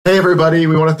Hey, everybody.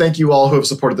 We want to thank you all who have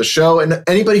supported the show. And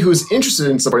anybody who is interested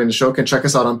in supporting the show can check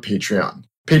us out on Patreon.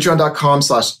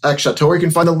 Patreon.com/xchateau, or you can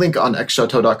find the link on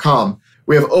xchateau.com.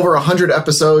 We have over 100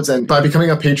 episodes, and by becoming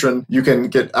a patron, you can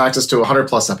get access to 100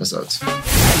 plus episodes.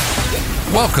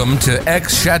 Welcome to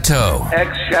X Chateau.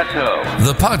 X Chateau,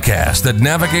 The podcast that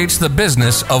navigates the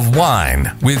business of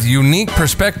wine with unique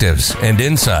perspectives and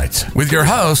insights with your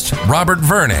hosts, Robert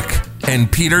Vernick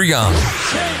and Peter Young.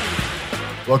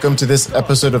 Welcome to this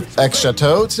episode of X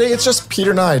Chateau. Today, it's just Peter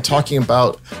and I talking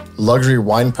about luxury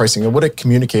wine pricing and what it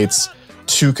communicates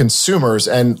to consumers.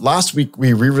 And last week,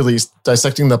 we re-released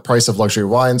Dissecting the Price of Luxury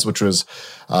Wines, which was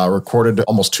recorded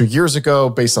almost 2 years ago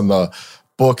based on the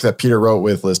book that Peter wrote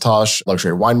with Liz Tosh,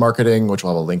 Luxury Wine Marketing, which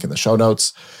we'll have a link in the show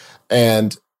notes.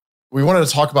 And we wanted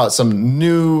to talk about some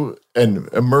new and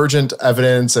emergent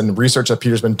evidence and research that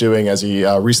Peter's been doing as he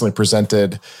recently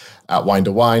presented at Wine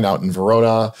to Wine out in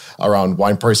Verona around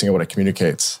wine pricing and what it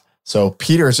communicates. So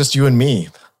Peter, it's just you and me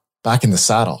back in the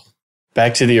saddle.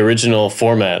 Back to the original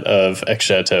format of X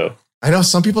Chateau. I know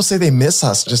some people say they miss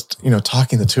us just,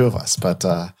 talking the two of us, but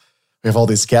we have all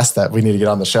these guests that we need to get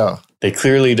on the show. They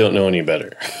clearly don't know any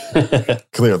better.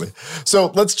 Clearly.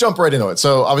 So let's jump right into it.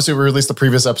 So obviously we released the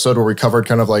previous episode where we covered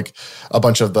kind of like a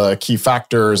bunch of the key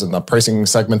factors and the pricing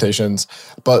segmentations,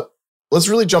 but let's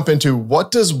really jump into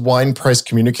what does wine price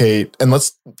communicate? And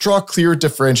let's draw a clear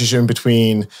differentiation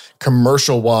between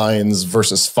commercial wines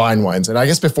versus fine wines. And I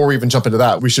guess before we even jump into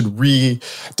that, we should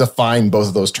redefine both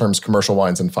of those terms, commercial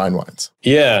wines and fine wines.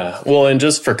 Yeah. Well, and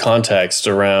just for context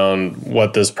around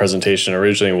what this presentation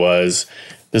originally was,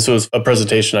 this was a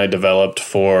presentation I developed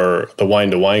for the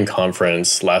Wine to Wine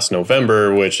conference last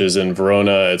November, which is in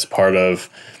Verona. It's part of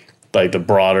like the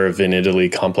broader Vin Italy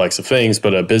complex of things,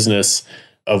 but a business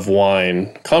of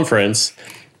wine conference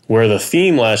where the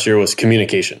theme last year was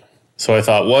communication. So I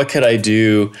thought, what could I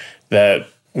do that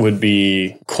would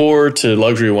be core to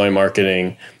luxury wine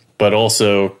marketing, but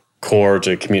also core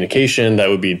to communication that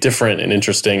would be different and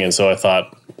interesting? And so I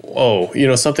thought,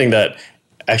 something that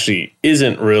actually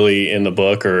isn't really in the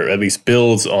book, or at least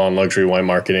builds on luxury wine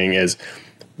marketing, is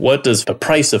what does the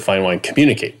price of fine wine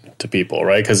communicate to people,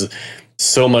 right? Because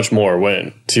so much more,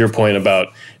 when to your point about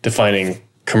defining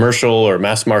commercial or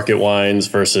mass market wines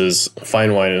versus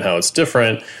fine wine and how it's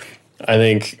different, I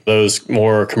think those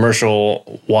more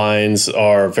commercial wines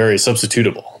are very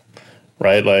substitutable,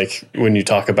 right? Like when you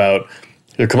talk about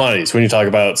the commodities, when you talk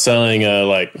about selling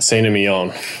like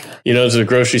Saint-Emilion, to the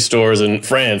grocery stores in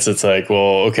France, it's like,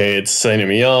 well, okay, it's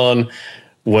Saint-Emilion.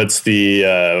 What's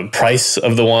the price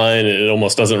of the wine? It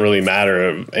almost doesn't really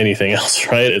matter anything else,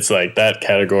 right? It's like that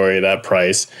category, that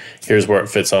price, here's where it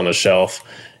fits on the shelf.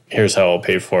 Here's how I'll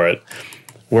pay for it.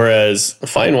 Whereas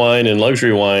fine wine and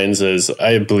luxury wines is,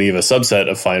 I believe, a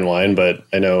subset of fine wine, but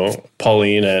I know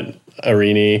Pauline at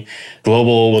Arini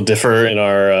Global will differ in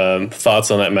our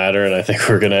thoughts on that matter, and I think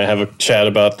we're going to have a chat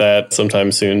about that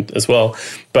sometime soon as well.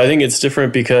 But I think it's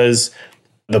different because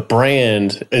the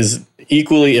brand is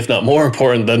equally, if not more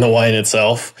important than the wine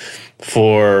itself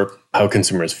for how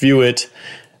consumers view it.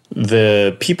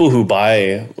 The people who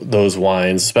buy those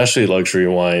wines, especially luxury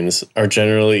wines, are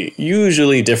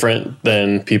usually different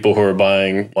than people who are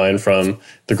buying wine from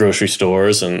the grocery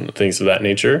stores and things of that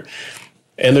nature.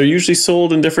 And they're usually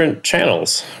sold in different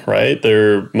channels, right?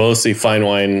 They're mostly fine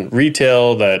wine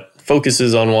retail that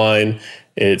focuses on wine.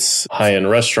 It's high-end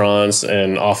restaurants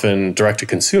and often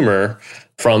direct-to-consumer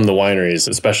from the wineries,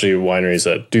 especially wineries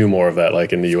that do more of that,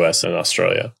 like in the US and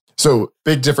Australia. So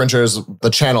big differentiators,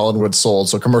 the channel and what's sold.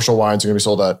 So commercial wines are going to be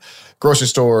sold at grocery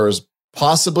stores,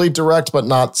 possibly direct, but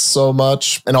not so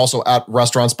much. And also at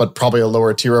restaurants, but probably a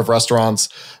lower tier of restaurants.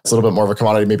 It's a little bit more of a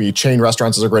commodity. Maybe chain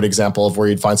restaurants is a great example of where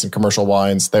you'd find some commercial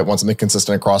wines that want something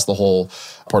consistent across the whole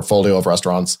portfolio of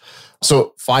restaurants.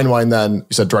 So fine wine then,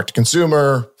 you said direct to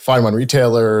consumer, fine wine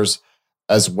retailers,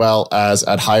 as well as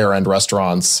at higher end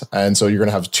restaurants. And so you're going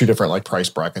to have two different price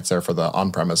brackets there for the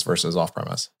on-premise versus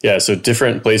off-premise. Yeah, so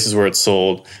different places where it's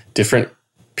sold, different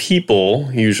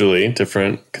people, usually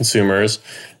different consumers,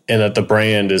 and that the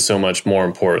brand is so much more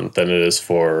important than it is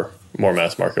for more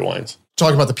mass market wines.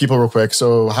 Talking about the people real quick.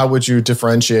 So how would you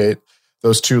differentiate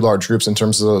those two large groups in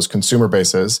terms of those consumer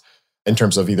bases, in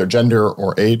terms of either gender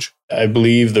or age? I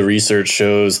believe the research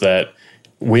shows that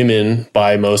women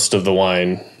buy most of the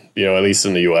wine, at least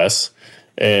in the US,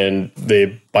 and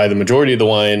they buy the majority of the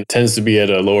wine, tends to be at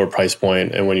a lower price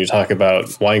point. And when you talk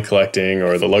about wine collecting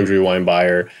or the luxury wine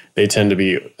buyer, they tend to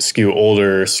be skew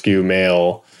older, skew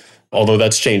male. Although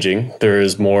that's changing, there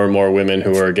is more and more women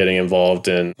who are getting involved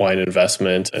in wine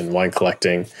investment and wine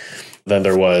collecting than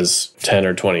there was 10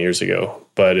 or 20 years ago.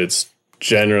 But it's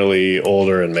generally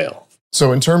older and male.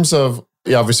 So in terms of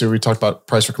Yeah, obviously we talked about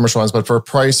price for commercial wines, but for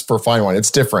price for fine wine,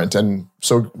 it's different. And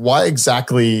so why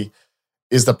exactly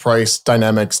is the price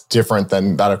dynamics different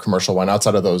than that of commercial wine?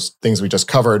 Outside of those things we just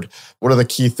covered, what are the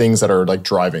key things that are like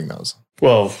driving those?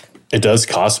 Well, it does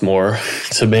cost more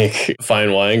to make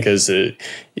fine wine because you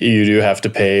do have to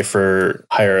pay for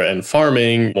higher end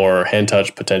farming, more hand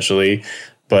touch potentially,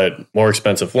 but more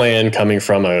expensive land coming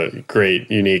from a great,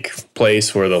 unique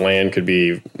place where the land could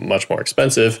be much more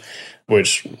expensive,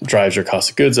 which drives your cost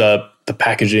of goods up. The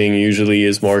packaging usually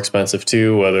is more expensive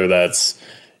too, whether that's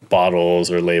bottles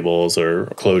or labels or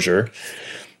closure.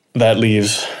 That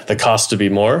leaves the cost to be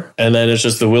more. And then it's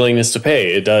just the willingness to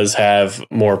pay. It does have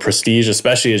more prestige,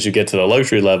 especially as you get to the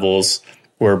luxury levels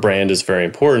where brand is very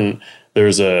important.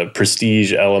 There's a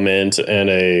prestige element and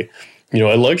a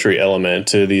luxury element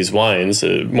to these wines,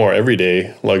 more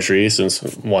everyday luxury, since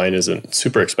wine isn't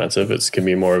super expensive. It can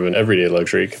be more of an everyday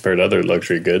luxury compared to other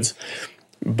luxury goods.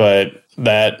 But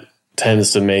that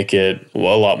tends to make it a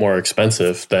lot more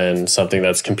expensive than something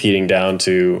that's competing down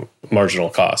to marginal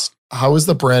cost. How is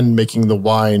the brand making the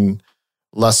wine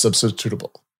less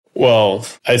substitutable? Well,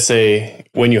 I'd say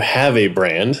when you have a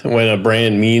brand, when a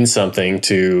brand means something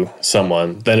to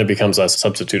someone, then it becomes less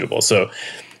substitutable. So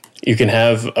you can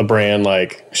have a brand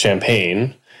like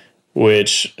Champagne,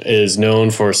 which is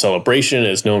known for celebration,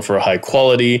 is known for high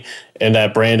quality, and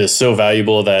that brand is so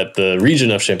valuable that the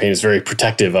region of Champagne is very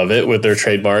protective of it with their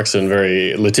trademarks and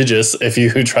very litigious if you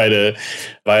try to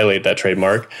violate that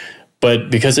trademark.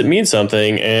 But because it means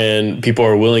something and people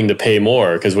are willing to pay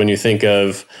more, because when you think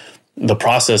of the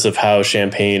process of how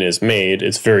champagne is made,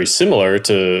 it's very similar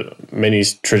to many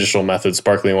traditional methods,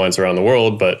 sparkling wines around the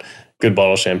world, but good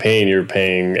bottle of champagne, you're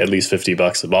paying at least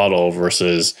 $50 a bottle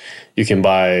versus you can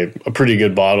buy a pretty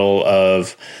good bottle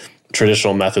of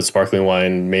traditional method sparkling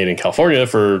wine made in California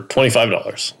for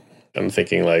 $25. I'm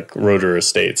thinking like Roeder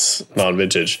Estates,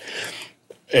 non-vintage.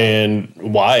 And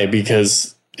why?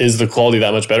 Because is the quality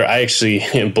that much better? I actually,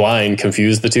 blind,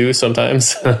 confuse the two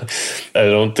sometimes. I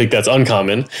don't think that's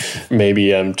uncommon.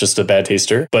 Maybe I'm just a bad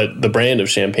taster, but the brand of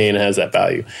champagne has that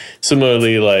value.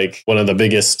 Similarly, like one of the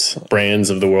biggest brands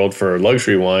of the world for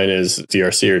luxury wine is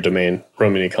DRC or Domaine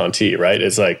Romanée-Conti, right?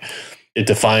 It's like, it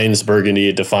defines Burgundy.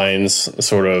 It defines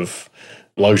sort of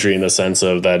luxury in the sense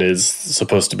of that is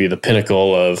supposed to be the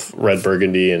pinnacle of red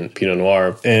Burgundy and Pinot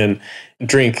Noir, and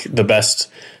drink the best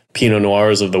Pinot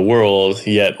Noirs of the world,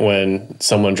 yet when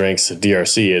someone drinks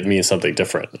DRC, it means something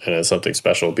different and it's something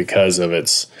special because of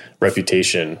its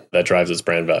reputation that drives its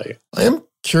brand value. I am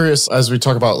curious as we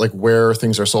talk about like where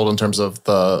things are sold in terms of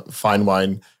the fine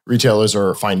wine retailers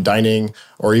or fine dining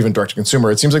or even direct to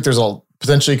consumer. It seems like there's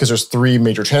potentially, because there's three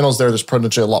major channels there's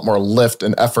potentially a lot more lift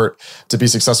and effort to be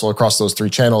successful across those three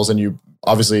channels. And you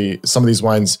obviously, some of these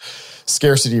wines,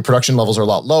 scarcity production levels are a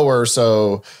lot lower.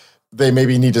 So they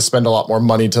maybe need to spend a lot more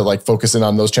money to like focus in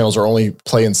on those channels or only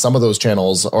play in some of those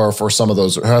channels or for some of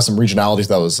those, or have some regionality to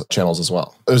those channels as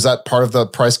well. Is that part of the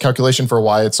price calculation for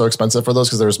why it's so expensive for those?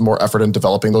 Because there's more effort in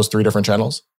developing those three different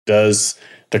channels? Does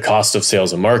the cost of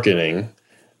sales and marketing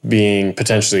being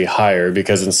potentially higher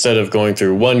because instead of going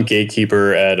through one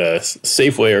gatekeeper at a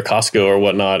Safeway or Costco or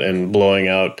whatnot and blowing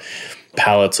out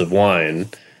pallets of wine,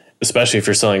 especially if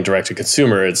you're selling direct to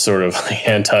consumer, it's sort of like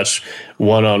hand touch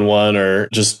one-on-one or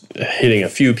just hitting a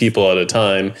few people at a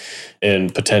time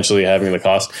and potentially having the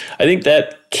cost. I think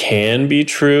that can be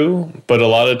true, but a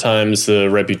lot of times the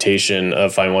reputation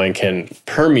of fine wine can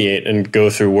permeate and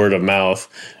go through word of mouth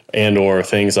and or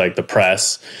things like the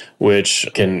press, which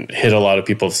can hit a lot of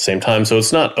people at the same time. So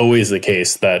it's not always the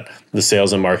case that the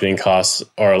sales and marketing costs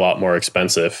are a lot more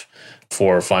expensive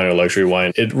for fine or luxury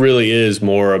wine. It really is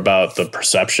more about the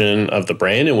perception of the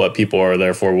brand and what people are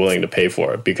therefore willing to pay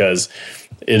for it, because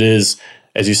it is,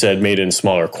 as you said, made in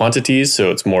smaller quantities. So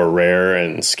it's more rare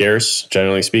and scarce,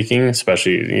 generally speaking,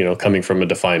 especially, coming from a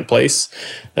defined place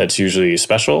that's usually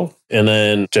special, and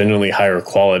then generally higher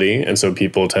quality. And so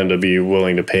people tend to be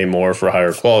willing to pay more for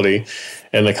higher quality.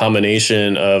 And the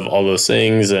combination of all those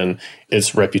things and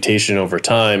its reputation over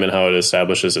time and how it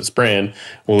establishes its brand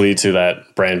will lead to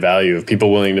that brand value of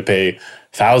people willing to pay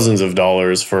thousands of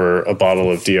dollars for a bottle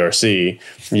of DRC,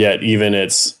 yet even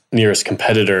its nearest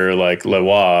competitor like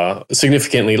Leroy,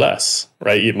 significantly less,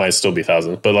 right? It might still be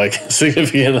thousands, but like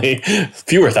significantly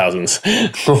fewer thousands.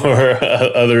 Or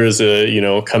others,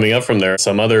 coming up from there.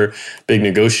 Some other big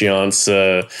negociants,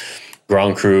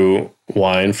 Grand Cru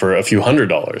wine for a few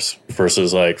 $100s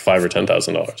versus like $5,000 or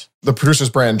 $10,000. The producer's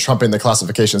brand trumping the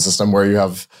classification system where you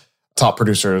have top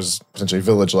producers, potentially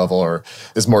village level, or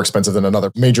is more expensive than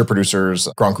another major producer's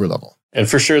Grand Cru level. And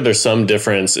for sure, there's some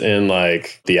difference in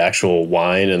like the actual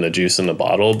wine and the juice in the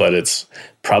bottle, but it's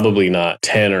probably not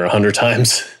 10 or 100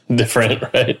 times different,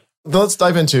 right? Let's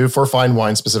dive into, for fine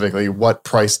wine specifically, what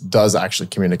price does actually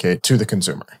communicate to the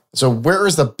consumer. So where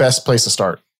is the best place to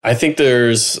start? I think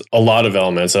there's a lot of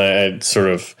elements. I sort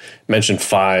of mentioned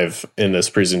 5 in this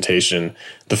presentation.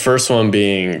 The first one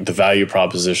being the value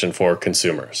proposition for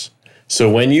consumers. So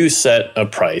when you set a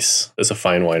price as a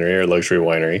fine winery or luxury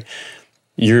winery,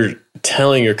 you're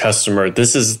telling your customer,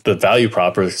 this is the value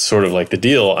prop, or sort of like the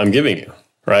deal I'm giving you,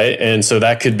 right? And so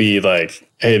that could be like,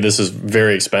 hey, this is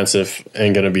very expensive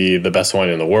and going to be the best wine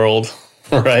in the world,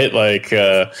 right? Like,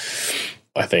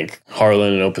 I think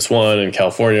Harlan and Opus One in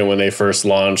California, when they first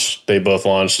launched, they both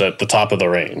launched at the top of the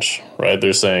range, right?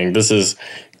 They're saying this is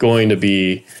going to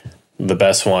be the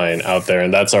best wine out there,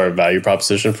 and that's our value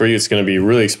proposition for you. It's going to be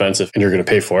really expensive, and you're going to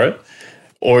pay for it.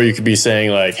 Or you could be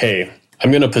saying like, hey,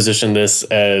 I'm going to position this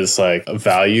as like a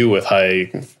value with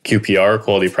high QPR,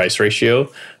 quality price ratio,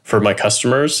 for my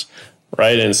customers,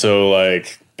 right? And so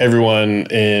like everyone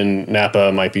in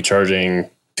Napa might be charging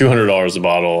 $200 a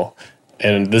bottle,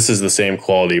 and this is the same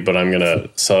quality, but I'm going to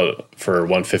sell it for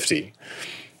 $150.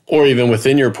 Or even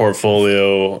within your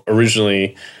portfolio,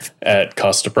 originally at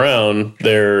Kosta Browne,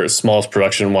 their smallest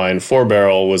production wine,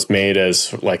 4-barrel, was made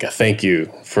as like a thank you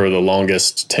for the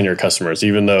longest tenure customers,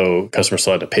 even though customers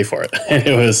still had to pay for it. And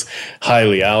it was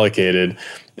highly allocated.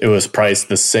 It was priced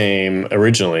the same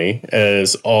originally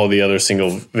as all the other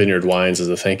single vineyard wines as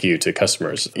a thank you to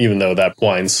customers, even though that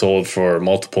wine sold for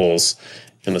multiples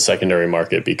in the secondary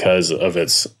market because of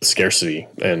its scarcity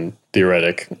and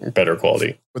theoretic better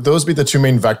quality. Would those be the two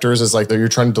main vectors, is like that you're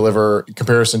trying to deliver in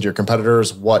comparison to your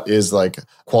competitors, what is like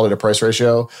quality to price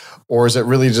ratio? Or is it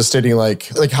really just stating like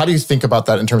how do you think about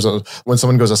that in terms of when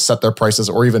someone goes to set their prices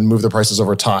or even move their prices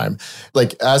over time?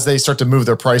 Like as they start to move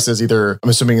their prices, either, I'm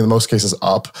assuming in most cases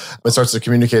up, it starts to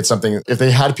communicate something. If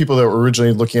they had people that were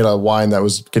originally looking at a wine that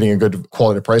was getting a good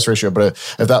quality to price ratio, but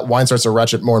if that wine starts to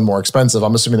ratchet more and more expensive,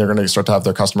 I'm assuming they're going to start to have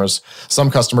their customers, some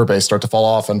customer base start to fall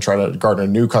off and try to garner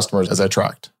new customers as they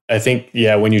attract. I think,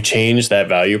 yeah, when you change that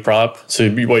value prop, so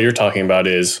what you're talking about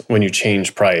is when you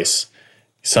change price,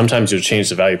 sometimes you'll change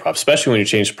the value prop, especially when you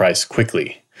change the price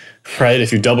quickly, right?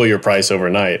 If you double your price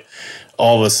overnight,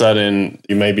 all of a sudden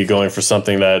you may be going for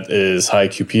something that is high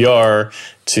QPR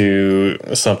to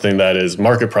something that is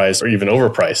market price or even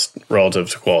overpriced relative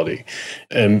to quality.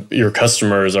 And your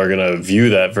customers are going to view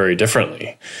that very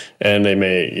differently. And they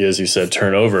may, as you said,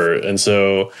 turn over. And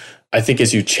so I think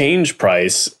as you change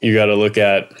price, you got to look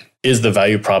at, is the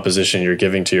value proposition you're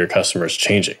giving to your customers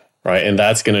changing, right? And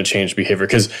that's going to change behavior,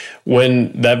 because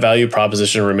when that value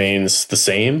proposition remains the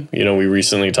same, we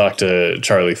recently talked to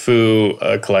Charlie Fu,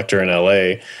 a collector in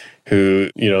LA, who,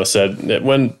 said that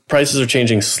when prices are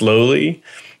changing slowly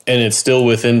and it's still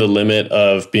within the limit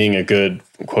of being a good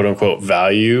quote unquote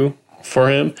value for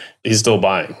him, he's still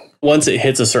buying. Once it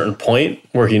hits a certain point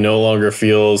where he no longer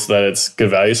feels that it's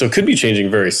good value, so it could be changing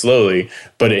very slowly,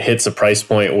 but it hits a price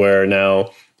point where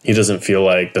now he doesn't feel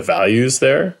like the value's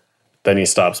there, then he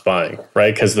stops buying,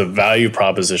 right? Because the value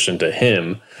proposition to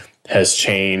him has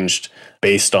changed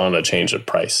based on a change of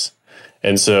price.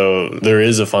 And so there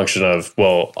is a function of,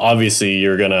 well, obviously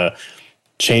you're going to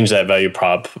change that value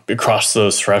prop across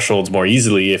those thresholds more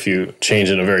easily if you change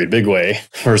in a very big way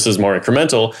versus more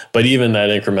incremental. But even that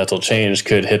incremental change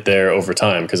could hit there over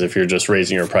time, because if you're just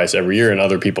raising your price every year and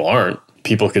other people aren't,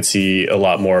 people could see a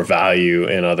lot more value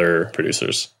in other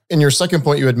producers. In your second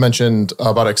point, you had mentioned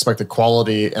about expected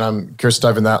quality, and I'm curious to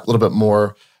dive in that a little bit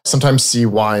more. Sometimes see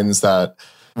wines that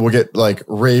will get like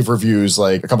rave reviews,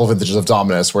 like a couple of vintages of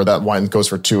Dominus, where that wine goes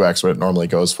for 2x what it normally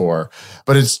goes for.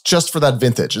 But it's just for that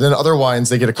vintage. And then other wines,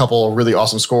 they get a couple of really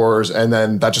awesome scores, and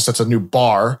then that just sets a new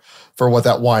bar for what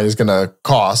that wine is going to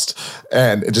cost.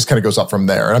 And it just kind of goes up from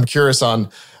there. And I'm curious on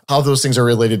how those things are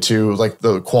related to like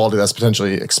the quality that's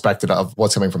potentially expected of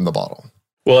what's coming from the bottle.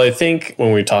 Well, I think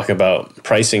when we talk about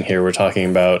pricing here, we're talking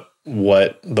about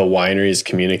what the winery is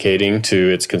communicating to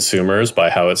its consumers by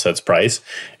how it sets price.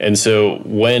 And so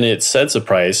when it sets a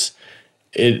price,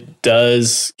 it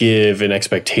does give an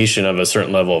expectation of a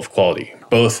certain level of quality,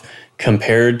 both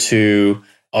compared to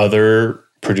other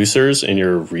producers in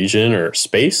your region or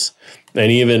space,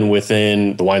 and even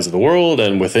within the wines of the world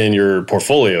and within your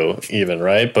portfolio even,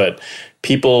 right? But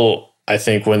people, I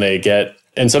think when they get,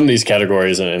 and some of these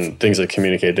categories and things that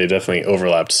communicate, they definitely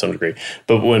overlap to some degree.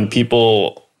 But when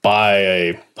people buy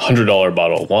a $100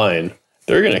 bottle of wine,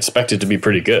 they're going to expect it to be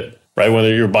pretty good, right?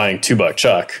 Whether you're buying $2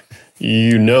 Chuck,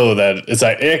 you know that it's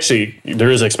actually,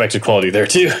 there is expected quality there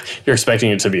too. You're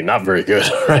expecting it to be not very good,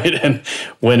 right? And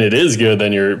when it is good,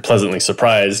 then you're pleasantly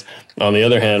surprised. On the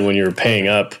other hand, when you're paying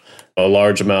up a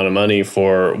large amount of money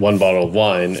for one bottle of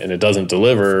wine and it doesn't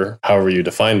deliver, however you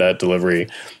define that delivery,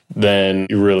 then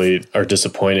you really are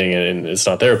disappointing and it's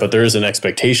not there. But there is an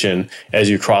expectation as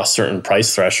you cross certain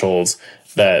price thresholds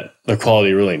that the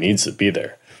quality really needs to be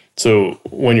there. So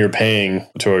when you're paying,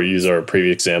 to use our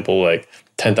previous example, like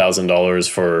 $10,000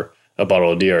 for a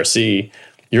bottle of DRC,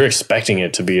 you're expecting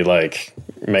it to be like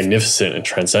magnificent and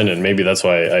transcendent. Maybe that's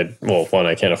why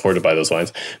I can't afford to buy those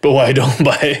wines. But why I don't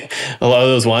buy a lot of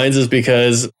those wines is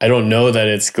because I don't know that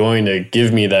it's going to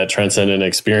give me that transcendent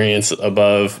experience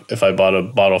above if I bought a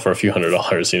bottle for a few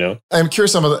 $100s, you know? I'm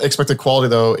curious some of the expected quality,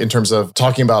 though, in terms of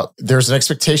talking about there's an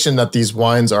expectation that these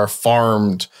wines are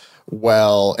farmed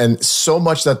well, and so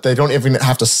much that they don't even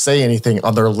have to say anything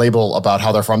on their label about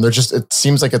how they're farmed. It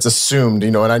seems like it's assumed,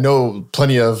 you know, and I know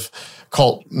plenty of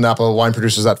cult Napa wine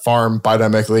producers that farm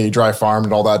biodynamically, dry farmed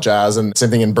and all that jazz. And same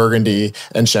thing in Burgundy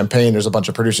and Champagne. There's a bunch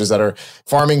of producers that are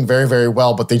farming very, very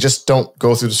well, but they just don't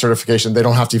go through the certification. They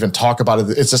don't have to even talk about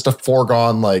it. It's just a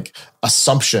foregone like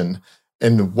assumption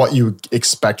in what you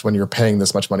expect when you're paying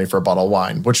this much money for a bottle of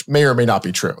wine, which may or may not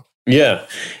be true. Yeah.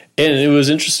 And it was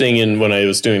interesting, and when I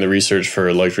was doing the research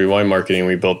for luxury wine marketing,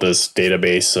 we built this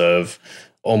database of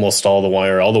almost all the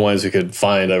wines we could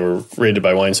find that were rated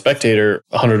by Wine Spectator,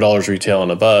 $100 retail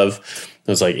and above.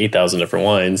 It was like 8,000 different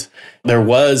wines. There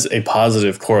was a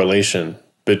positive correlation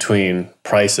between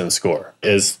price and score.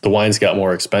 As the wines got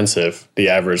more expensive, the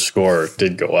average score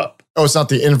did go up. Oh, it's not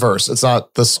the inverse. It's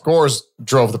not the scores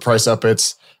drove the price up.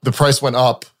 It's the price went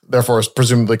up. Therefore,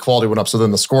 presumably quality went up, so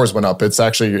then the scores went up. It's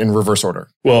actually in reverse order.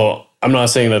 Well, I'm not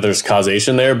saying that there's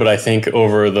causation there, but I think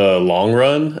over the long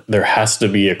run, there has to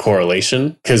be a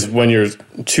correlation. Because when you're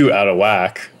too out of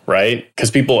whack, right?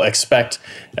 Because people expect,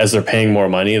 as they're paying more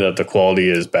money, that the quality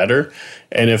is better.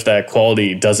 And if that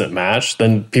quality doesn't match,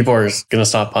 then people are going to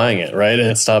stop buying it, right?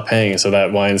 And stop paying. So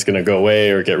that wine's going to go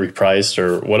away or get repriced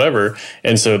or whatever.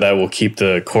 And so that will keep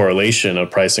the correlation of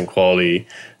price and quality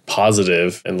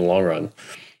positive in the long run.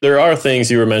 There are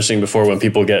things you were mentioning before when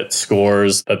people get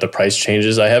scores that the price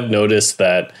changes. I have noticed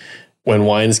that when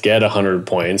wines get 100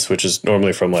 points, which is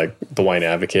normally from like the Wine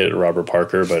Advocate or Robert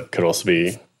Parker, but could also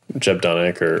be Jeb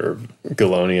Dunnick or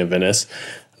Galoni in Venice,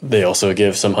 they also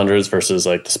give some hundreds versus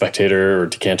like the Spectator or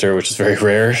Decanter, which is very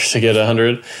rare to get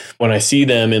 100. When I see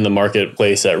them in the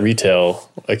marketplace at retail,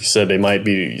 like you said, they might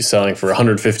be selling for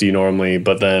 150 normally,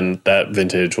 but then that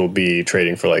vintage will be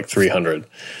trading for like 300.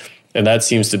 And that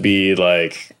seems to be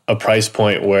like a price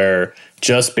point where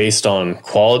just based on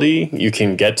quality you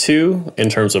can get to in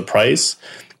terms of price,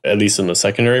 at least in the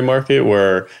secondary market,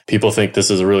 where people think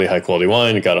this is a really high quality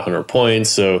wine. It got 100 points.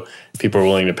 So people are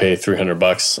willing to pay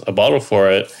 $300 a bottle for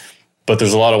it. But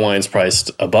there's a lot of wines priced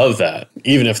above that,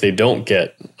 even if they don't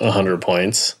get 100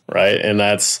 points, right? And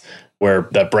that's where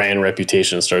that brand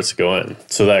reputation starts to go in.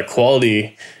 So that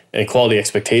quality and quality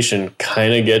expectation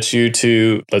kind of gets you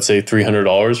to, let's say,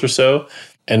 $300 or so.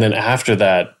 And then after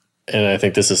that, and I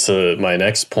think this is my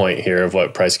next point here of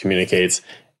what price communicates,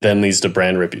 then leads to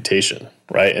brand reputation,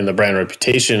 right? And the brand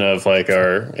reputation of like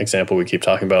our example we keep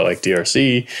talking about, like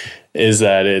DRC, is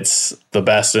that it's the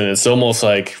best. And it's almost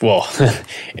like, well,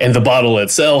 and the bottle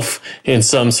itself in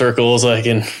some circles, like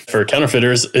for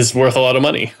counterfeiters, is worth a lot of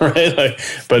money, right?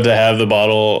 But to have the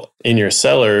bottle in your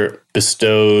cellar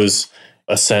bestows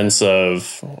a sense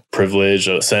of privilege,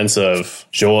 a sense of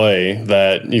joy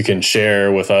that you can share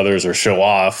with others or show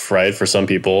off, right? For some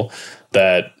people,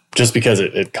 that just because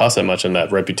it costs that much and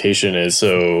that reputation is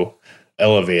so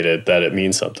elevated that it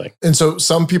means something. And so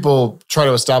some people try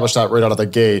to establish that right out of the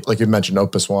gate, like you mentioned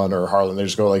Opus One or Harlan. They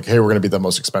just go like, hey, we're going to be the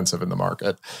most expensive in the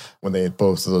market when they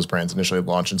both of those brands initially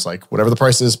launched. It's like whatever the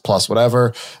price is plus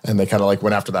whatever. And they kind of like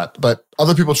went after that. But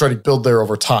other people try to build there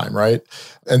over time, right?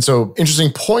 And so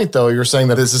interesting point though, you're saying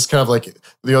that this is kind of like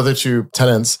the other two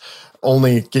tenants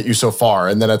only get you so far.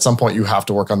 And then at some point you have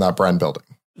to work on that brand building.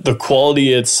 The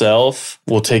quality itself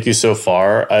will take you so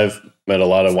far. I've met a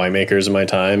lot of winemakers in my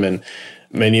time, and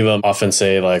many of them often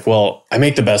say like, well, I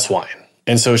make the best wine,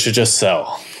 and so it should just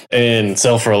sell and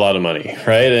sell for a lot of money,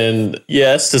 right? And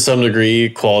yes, to some degree,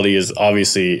 quality is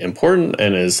obviously important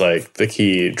and is like the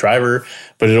key driver,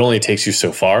 but it only takes you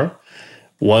so far.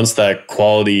 Once that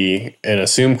quality and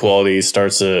assumed quality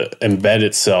starts to embed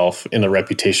itself in the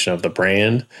reputation of the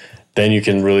brand, then you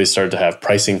can really start to have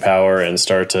pricing power and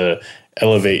start to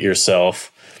elevate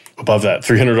yourself above that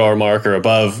 $300 mark or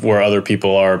above where other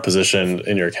people are positioned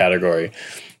in your category.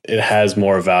 It has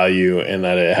more value in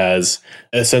that it has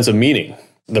a sense of meaning.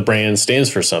 The brand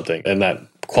stands for something, and that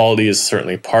quality is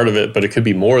certainly part of it, but it could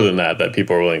be more than that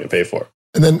people are willing to pay for.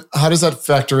 And then how does that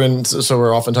factor in? So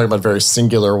we're often talking about very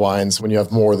singular wines when you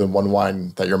have more than one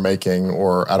wine that you're making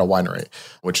or at a winery,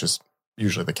 which is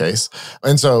usually the case.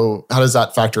 And so how does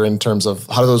that factor in terms of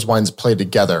how do those wines play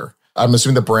together? I'm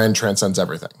assuming the brand transcends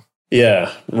everything.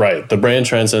 Yeah, right. The brand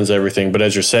transcends everything, but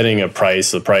as you're setting a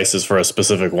price, the price is for a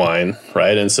specific wine,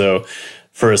 right? And so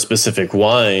for a specific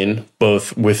wine,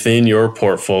 both within your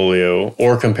portfolio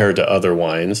or compared to other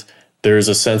wines, there's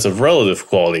a sense of relative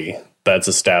quality that's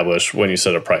established when you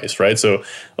set a price, right? So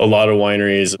a lot of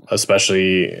wineries,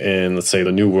 especially in, let's say,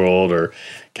 the New World or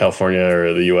California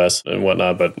or the US and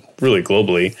whatnot, but really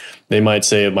globally, they might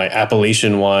say my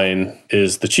appellation wine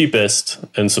is the cheapest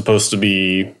and supposed to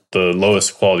be the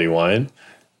lowest quality wine.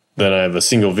 Then I have a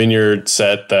single vineyard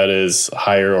set that is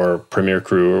higher, or Premier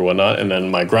Cru or whatnot. And then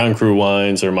my Grand Cru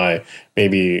wines or my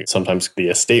maybe sometimes the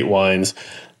estate wines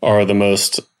are the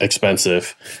most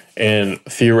expensive. And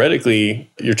theoretically,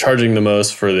 you're charging the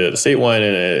most for the estate wine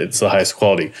and it's the highest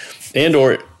quality. And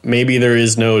or maybe there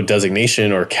is no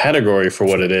designation or category for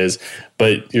what it is,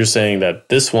 but you're saying that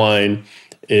this wine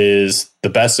is the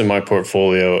best in my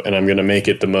portfolio and I'm going to make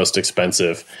it the most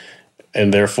expensive.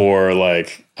 And therefore,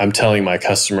 like, I'm telling my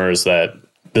customers that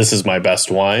this is my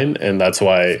best wine and that's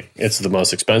why it's the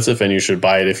most expensive and you should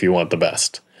buy it if you want the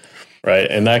best, right?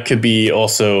 And that could be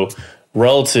also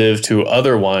relative to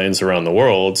other wines around the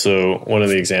world. So one of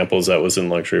the examples that was in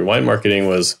luxury wine marketing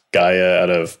was Gaia out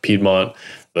of Piedmont,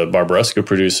 the Barbaresco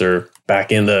producer.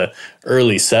 Back in the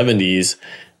early 70s,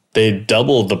 they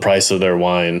doubled the price of their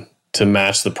wine to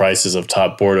match the prices of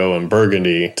top Bordeaux and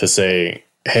Burgundy to say,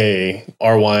 hey,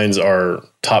 our wines are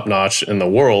top notch in the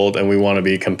world and we want to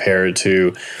be compared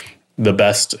to the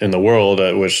best in the world,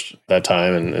 at which that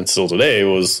time and still today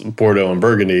was Bordeaux and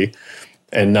Burgundy,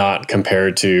 and not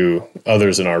compared to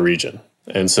others in our region.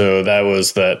 And so that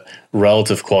was that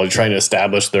relative quality, trying to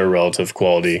establish their relative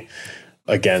quality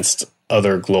against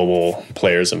other global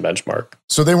players and benchmark.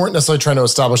 So they weren't necessarily trying to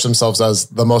establish themselves as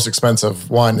the most expensive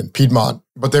wine in Piedmont,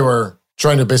 but they were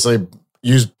trying to basically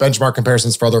use benchmark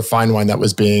comparisons for other fine wine that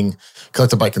was being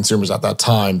collected by consumers at that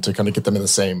time to kind of get them in the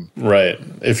same. Right.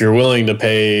 If you're willing to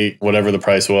pay whatever the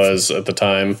price was at the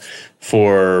time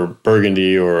for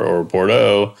Burgundy or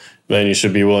Bordeaux, then you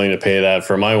should be willing to pay that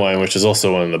for my wine, which is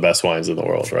also one of the best wines in the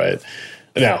world, right?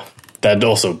 Now, that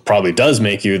also probably does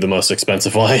make you the most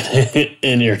expensive wine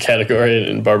in your category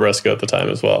in Barbaresco at the time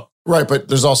as well. Right, but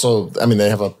there's also, I mean, they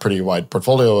have a pretty wide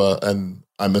portfolio, and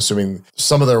I'm assuming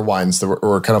some of their wines that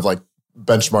were kind of like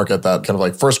benchmark at that kind of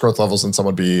like first growth levels, and some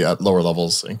would be at lower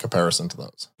levels in comparison to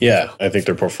those. Yeah, I think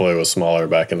their portfolio was smaller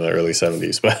back in the early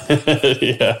 70s, but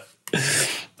yeah.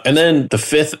 And then the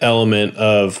fifth element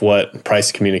of what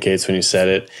price communicates when you set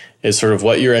it is sort of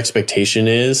what your expectation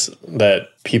is that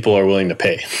people are willing to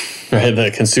pay, right?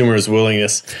 The consumer's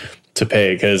willingness to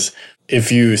pay. Because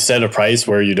if you set a price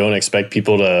where you don't expect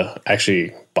people to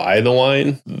actually buy the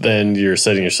wine, then you're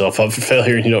setting yourself up for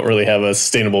failure and you don't really have a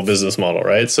sustainable business model,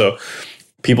 right? So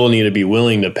people need to be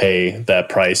willing to pay that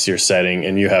price you're setting,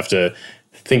 and you have to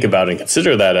think about and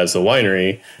consider that as a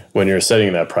winery when you're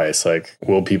setting that price. Like,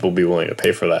 will people be willing to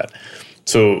pay for that?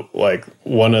 So like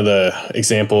one of the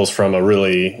examples from a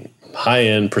really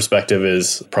high-end perspective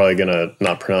is probably going to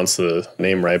not pronounce the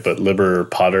name right, but Liber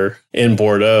Potter in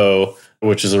Bordeaux,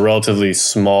 which is a relatively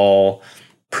small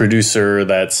producer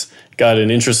that's got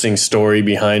an interesting story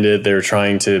behind it. They're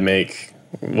trying to make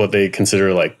what they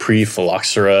consider like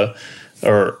pre-phylloxera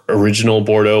or original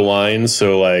Bordeaux wines.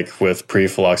 So like with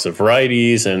pre-phylloxera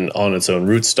varieties and on its own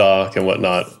rootstock and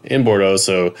whatnot in Bordeaux.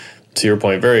 So to your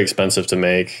point, very expensive to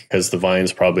make because the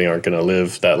vines probably aren't going to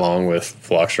live that long with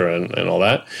phylloxera and all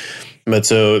that. But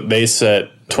so they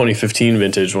set 2015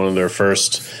 vintage, one of their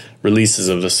first releases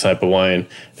of this type of wine.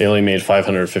 They only made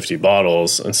 550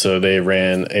 bottles. And so they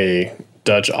ran a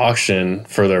Dutch auction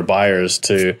for their buyers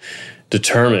to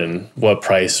determine what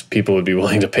price people would be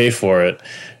willing to pay for it.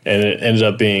 And it ended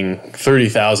up being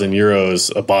 30,000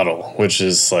 euros a bottle, which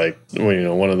is like,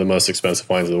 one of the most expensive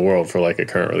wines in the world for like a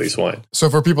current release wine. So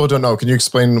for people who don't know, can you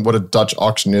explain what a Dutch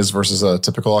auction is versus a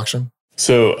typical auction?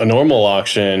 So a normal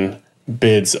auction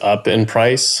bids up in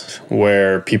price,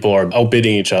 where people are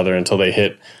outbidding each other until they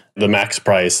hit the max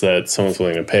price that someone's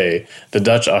willing to pay. The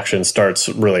Dutch auction starts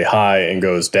really high and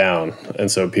goes down.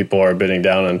 And so people are bidding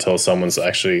down until someone's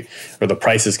actually, or the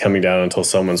price is coming down until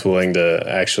someone's willing to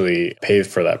actually pay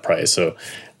for that price. So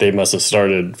they must have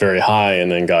started very high and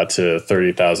then got to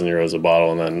 30,000 euros a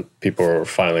bottle, and then people were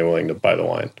finally willing to buy the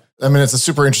wine. I mean, it's a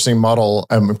super interesting model.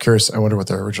 I'm curious. I wonder what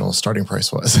their original starting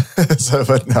price was.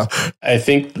 But no. I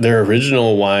think their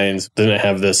original wines didn't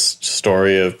have this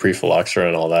story of pre-phylloxera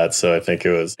and all that. So I think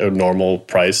it was a normal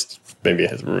priced, maybe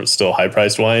still high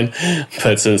priced wine.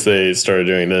 But since they started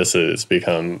doing this, it's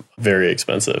become very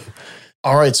expensive.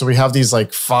 All right. So we have these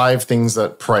like 5 things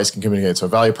that price can communicate. So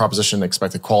value proposition,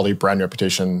 expected quality, brand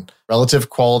reputation, relative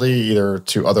quality, either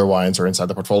to other wines or inside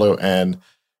the portfolio, and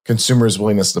consumers'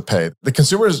 willingness to pay. The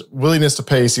consumer's willingness to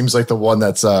pay seems like the one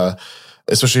that's,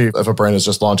 especially if a brand is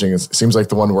just launching, it seems like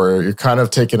the one where you're kind of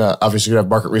taking obviously you have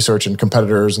market research and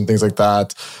competitors and things like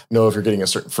that, know if you're getting a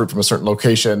certain fruit from a certain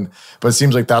location. But it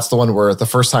seems like that's the one where the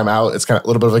first time out, it's kind of a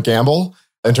little bit of a gamble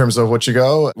in terms of what people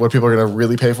are going to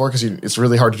really pay for, because it's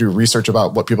really hard to do research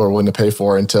about what people are willing to pay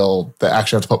for until they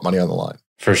actually have to put money on the line.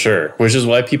 For sure, which is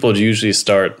why people usually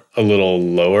start a little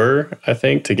lower, I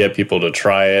think, to get people to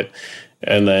try it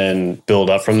and then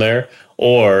build up from there.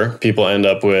 Or people end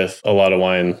up with a lot of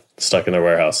wine stuck in their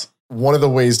warehouse. One of the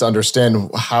ways to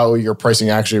understand how your pricing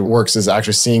actually works is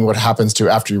actually seeing what happens to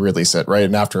after you release it, right?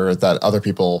 And after that, other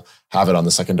people have it on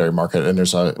the secondary market. And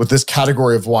with this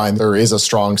category of wine, there is a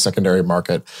strong secondary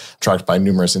market tracked by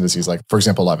numerous indices, like, for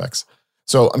example, Livex.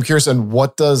 So I'm curious, and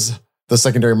what does the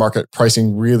secondary market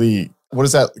pricing what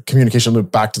does that communication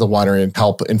loop back to the winery and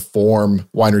help inform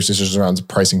wineries' decisions around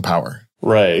pricing power?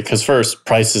 Right, because first,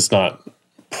 price is not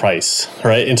price,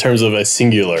 right? In terms of a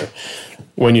singular.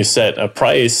 When you set a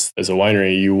price as a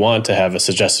winery, you want to have a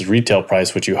suggested retail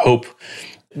price, which you hope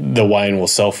the wine will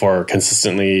sell for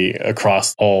consistently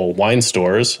across all wine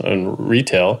stores and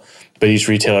retail. But each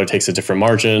retailer takes a different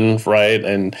margin, right?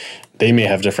 And they may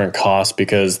have different costs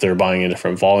because they're buying in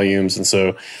different volumes. And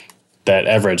so that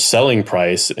average selling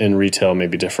price in retail may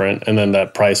be different. And then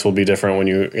that price will be different when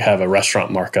you have a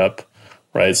restaurant markup,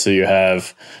 right? So you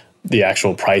have the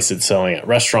actual price it's selling at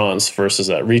restaurants versus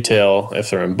at retail, if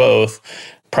they're in both.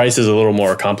 Price is a little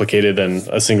more complicated than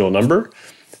a single number.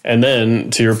 And then,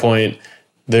 to your point,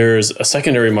 there's a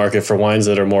secondary market for wines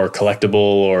that are more collectible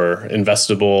or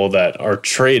investable that are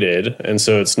traded. And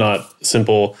so it's not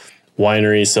simple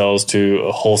winery sells to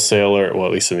a wholesaler, well,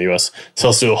 at least in the US,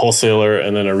 sells to a wholesaler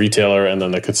and then a retailer and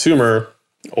then the consumer,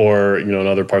 or, in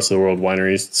other parts of the world,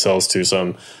 winery sells to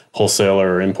some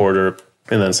wholesaler or importer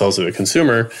and then sells to the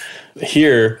consumer.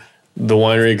 Here, the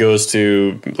winery goes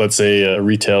to, let's say, a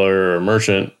retailer or a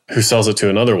merchant who sells it to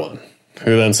another one,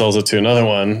 who then sells it to another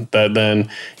one that then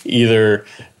either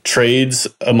trades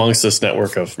amongst this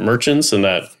network of merchants, and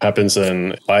that happens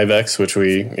in Livex, which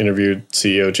we interviewed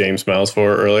CEO James Miles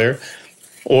for earlier,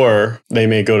 or they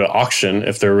may go to auction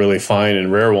if they're really fine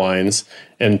and rare wines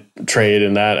and trade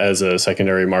in that as a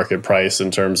secondary market price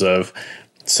in terms of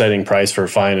setting price for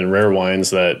fine and rare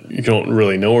wines that you don't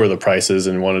really know where the price is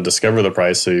and want to discover the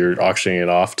price. So you're auctioning it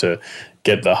off to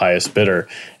get the highest bidder.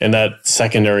 And that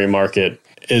secondary market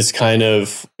is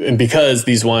and because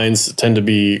these wines tend to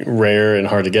be rare and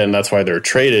hard to get, and that's why they're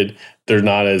traded, they're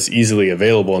not as easily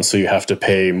available. And so you have to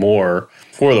pay more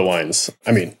for the wines.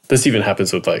 I mean, this even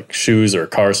happens with like shoes or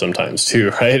cars sometimes too,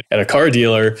 right? At a car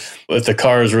dealer, if the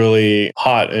car is really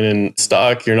hot and in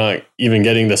stock, you're not even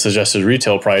getting the suggested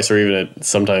retail price, or even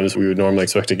sometimes we would normally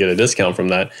expect to get a discount from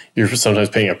that. You're sometimes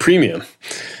paying a premium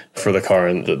for the car.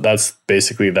 And that's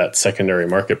basically that secondary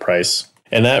market price.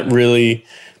 And that really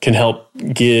can help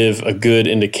give a good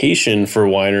indication for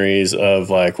wineries of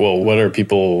like, well, what are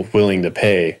people willing to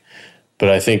pay? But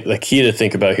I think the key to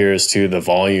think about here is to the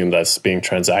volume that's being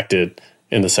transacted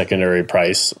in the secondary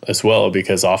price as well,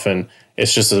 because often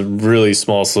it's just a really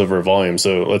small sliver of volume.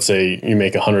 So let's say you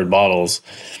make 100 bottles,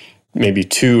 maybe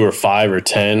 2 or 5 or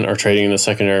 10 are trading in the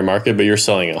secondary market, but you're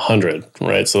selling 100,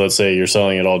 right? So let's say you're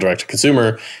selling it all direct to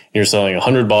consumer, you're selling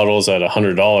 100 bottles at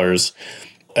 $100,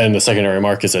 and the secondary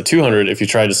market's at $200. If you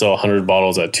try to sell 100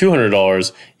 bottles at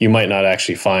 $200, you might not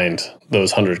actually find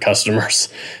those 100 customers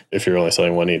if you're only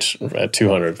selling one each at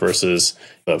 $200 versus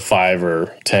the 5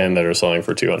 or 10 that are selling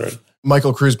for $200.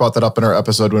 Michael Cruz brought that up in our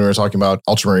episode when we were talking about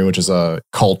Ultramarine, which is a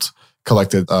cult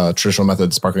collected traditional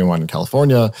method sparkling wine in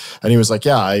California. And he was like,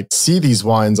 yeah, I see these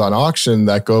wines on auction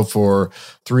that go for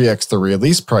 3x the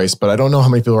release price, but I don't know how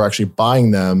many people are actually buying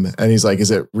them. And he's like,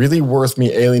 is it really worth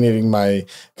me alienating my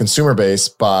consumer base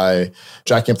by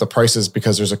jacking up the prices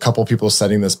because there's a couple people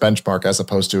setting this benchmark as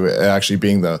opposed to it actually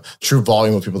being the true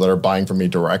volume of people that are buying from me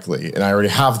directly? And I already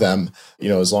have them,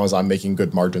 as long as I'm making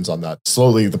good margins on that.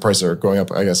 Slowly, the prices are going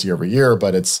up, I guess, year over year,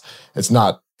 but it's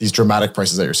not these dramatic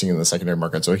prices that you're seeing in the secondary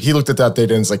market. So he looked at that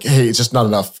data and it's like, hey, it's just not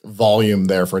enough volume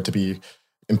there for it to be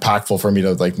impactful for me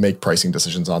to like make pricing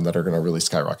decisions on that are going to really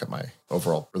skyrocket my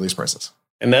overall release prices.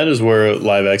 And that is where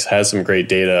LiveX has some great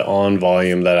data on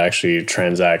volume that actually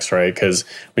transacts, right? Because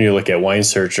when you look at Wine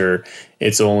Searcher,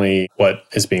 it's only what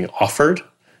is being offered,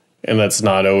 and that's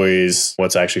not always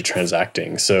what's actually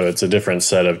transacting. So it's a different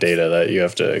set of data that you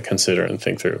have to consider and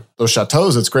think through. Those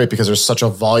chateaus, it's great because there's such a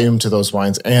volume to those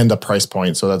wines and a price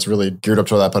point. So that's really geared up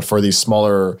to that. But for these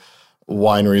smaller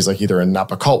wineries, like either in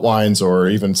Napa Cult Wines or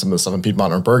even some of the stuff in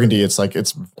Piedmont or Burgundy, it's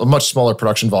a much smaller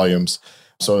production volumes.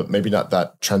 So maybe not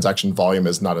that transaction volume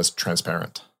is not as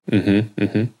transparent.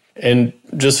 And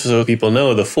just so people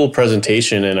know, the full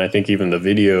presentation, and I think even the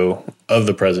video of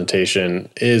the presentation,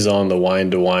 is on the Wine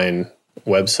to Wine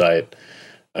website.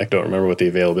 I don't remember what the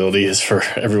availability is for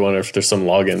everyone, or if there's some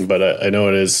login, but I know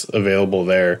it is available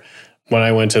there. When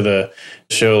I went to the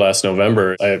show last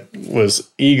November, I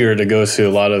was eager to go to a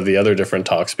lot of the other different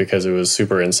talks because it was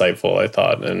super insightful, I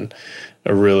thought, and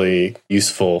a really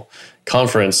useful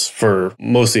conference for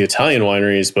mostly Italian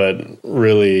wineries, but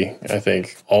really, I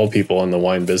think all people in the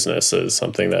wine business is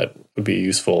something that would be a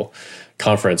useful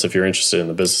conference if you're interested in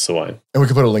the business of wine. And we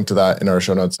can put a link to that in our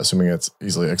show notes, assuming it's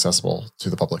easily accessible to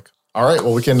the public. All right,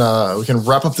 well, we can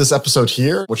wrap up this episode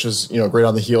here, which is great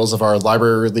on the heels of our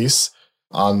library release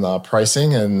on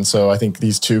pricing. And so I think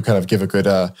these two kind of give a good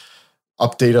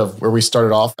update of where we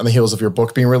started off on the heels of your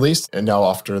book being released, and now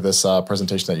after this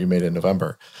presentation that you made in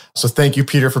November. So thank you,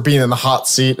 Peter, for being in the hot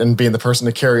seat and being the person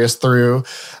to carry us through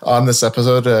on this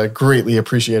episode. Greatly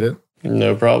appreciate it.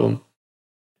 No problem.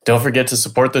 Don't forget to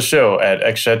support the show at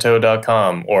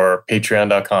xchateau.com or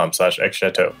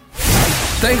patreon.com/xchateau.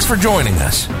 Thanks for joining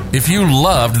us. If you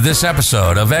loved this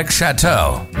episode of X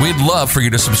Chateau, we'd love for you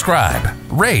to subscribe,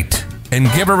 rate, and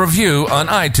give a review on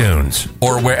iTunes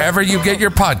or wherever you get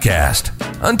your podcast.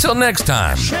 Until next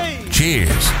time,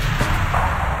 cheers.